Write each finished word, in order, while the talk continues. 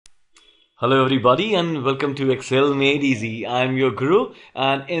Hello everybody and welcome to Excel Made Easy. I'm your guru,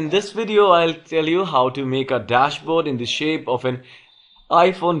 and in this video I'll tell you how to make a dashboard in the shape of an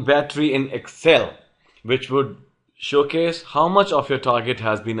iPhone battery in Excel, which would showcase how much of your target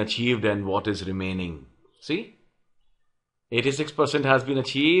has been achieved and what is remaining. See, 86% has been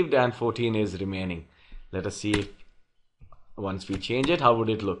achieved and 14 is remaining. Let us see if once we change it, how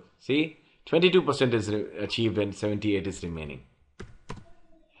would it look? See, 22% is achieved and 78 is remaining.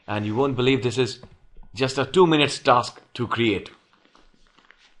 And you won't believe this is just a 2 minutes task to create.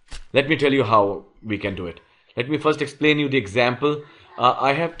 Let me tell you how we can do it. Let me first explain you the example.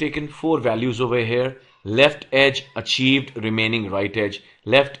 I have taken 4 values over here. Left edge achieved, remaining right edge.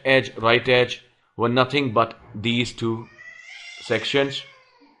 Left edge, right edge were nothing but these two sections.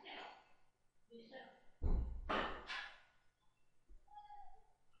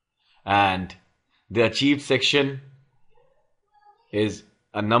 And the achieved section is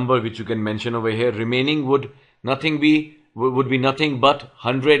a number which you can mention over here. Remaining would be nothing but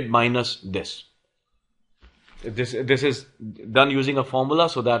 100 minus this. This is done using a formula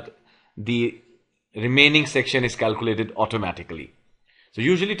so that the remaining section is calculated automatically. So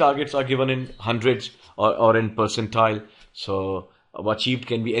usually targets are given in hundreds or in percentile. So achieved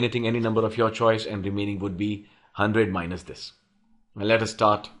can be anything, any number of your choice, and remaining would be 100 minus this. Now let us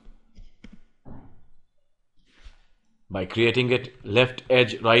start by creating it. Left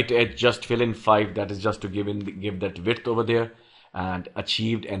edge, right edge, just fill in 5. That is just to give that width over there. And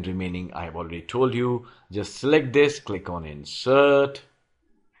achieved and remaining, I have already told you. Just select this, click on insert.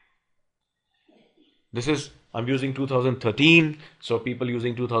 I'm using 2013. So people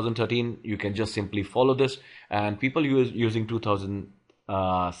using 2013, you can just simply follow this. And people using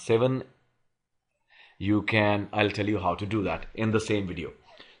 2007, I'll tell you how to do that in the same video.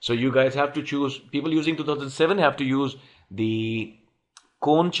 So you guys have to choose. People using 2007 have to use the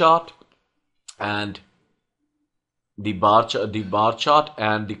cone chart and the bar chart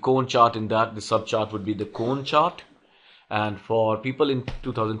and the cone chart. In that, the sub chart would be the cone chart. And for people in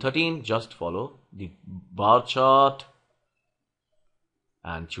 2013, just follow the bar chart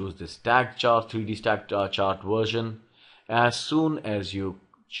and choose the stack chart, 3D stack chart version. As soon as you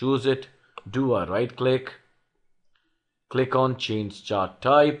choose it, do a right click. Click on change chart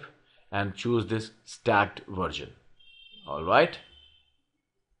type and choose this stacked version. Alright.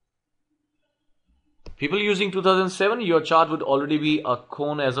 People using 2007, your chart would already be a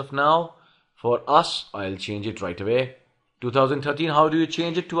cone as of now. For us, I'll change it right away. 2013, how do you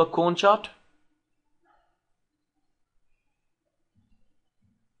change it to a cone chart?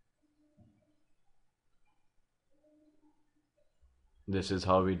 This is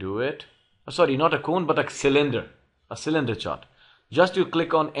how we do it. Sorry, not a cone, but a cylinder. A cylinder chart. Just you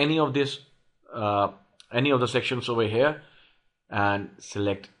click on any of this, any of the sections over here, and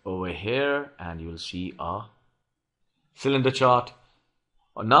select over here, and you'll see a cylinder chart.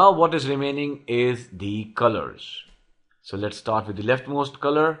 Now what is remaining is the colors. So let's start with the leftmost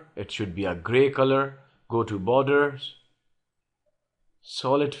color. It should be a gray color. Go to borders,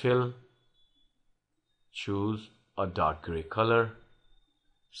 solid fill, choose a dark gray color.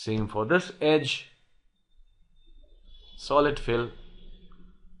 Same for this edge. Solid fill.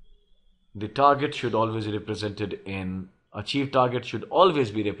 The target should always be represented in, achieved target should always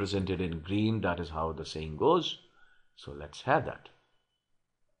be represented in green. That is how the saying goes. So let's have that.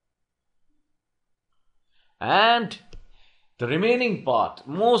 And the remaining part,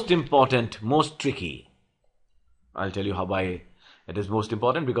 most important, most tricky. I'll tell you how why it is most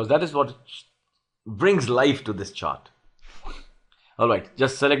important, because that is what brings life to this chart. Alright,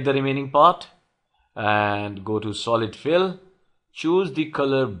 just select the remaining part and go to solid fill, choose the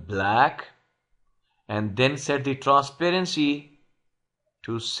color black, and then set the transparency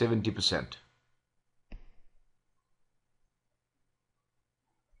to 70%.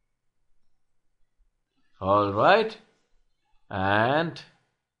 Alright, and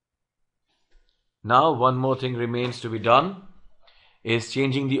now one more thing remains to be done, is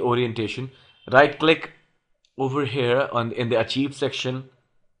changing the orientation. Right click over here in the achieved section,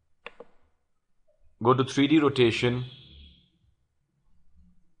 go to 3D rotation.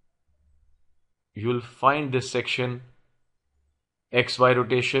 You'll find this section, XY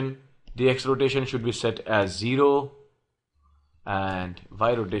rotation. The X rotation should be set as 0 and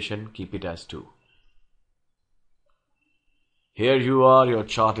Y rotation, keep it as 2. Here you are, your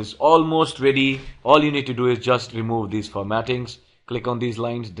chart is almost ready. All you need to do is just remove these formattings. Click on these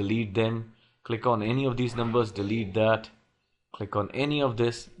lines, delete them. Click on any of these numbers, delete that. Click on any of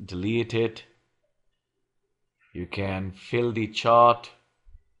this, delete it. You can fill the chart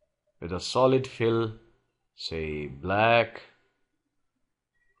with a solid fill, say black.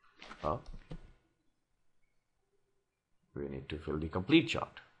 up. We need to fill the complete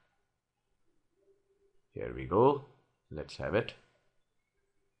chart. Here we go. Let's have it.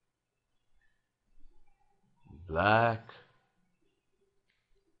 Black.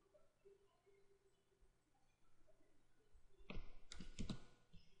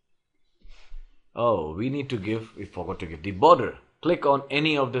 Oh, we forgot to give the border. Click on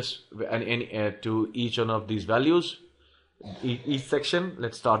any of this, to each one of these values, each section.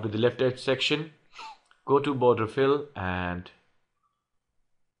 Let's start with the left edge section. Go to border fill and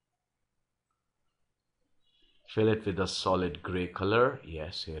fill it with a solid gray color.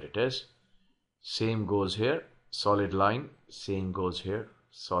 Yes, here it is. Same goes here, solid line. Same goes here,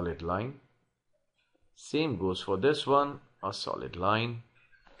 solid line. Same goes for this one, a solid line.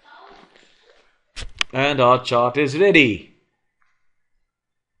 And our chart is ready.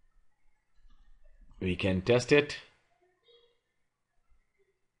 We can test it.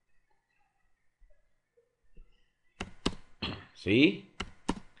 See?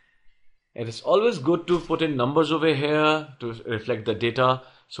 It is always good to put in numbers over here to reflect the data.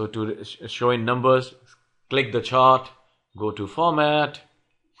 So to show in numbers, click the chart, go to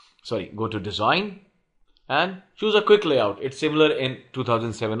go to design and choose a quick layout. It's similar in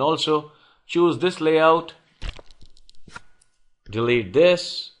 2007 also. Choose this layout, delete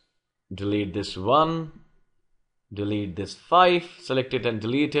this one, delete this 5, select it and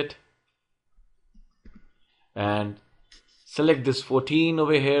delete it, and select this 14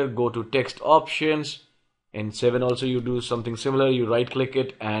 over here, go to text options. In 7 also you do something similar, you right click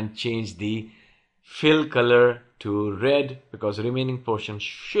it and change the fill color to red, because the remaining portion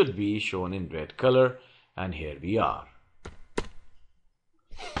should be shown in red color, and here we are.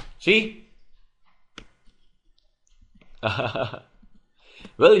 See?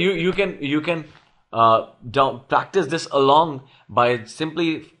 Well, you can practice this along by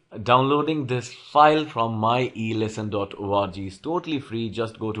simply downloading this file from myelesson.org. It's totally free.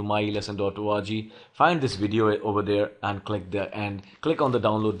 Just go to myelesson.org, find this video over there and click on the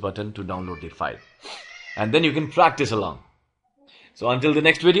download button to download the file, and then you can practice along. So until the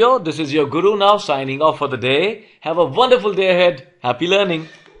next video, this is your Guru now signing off for the day. Have a wonderful day ahead. Happy learning.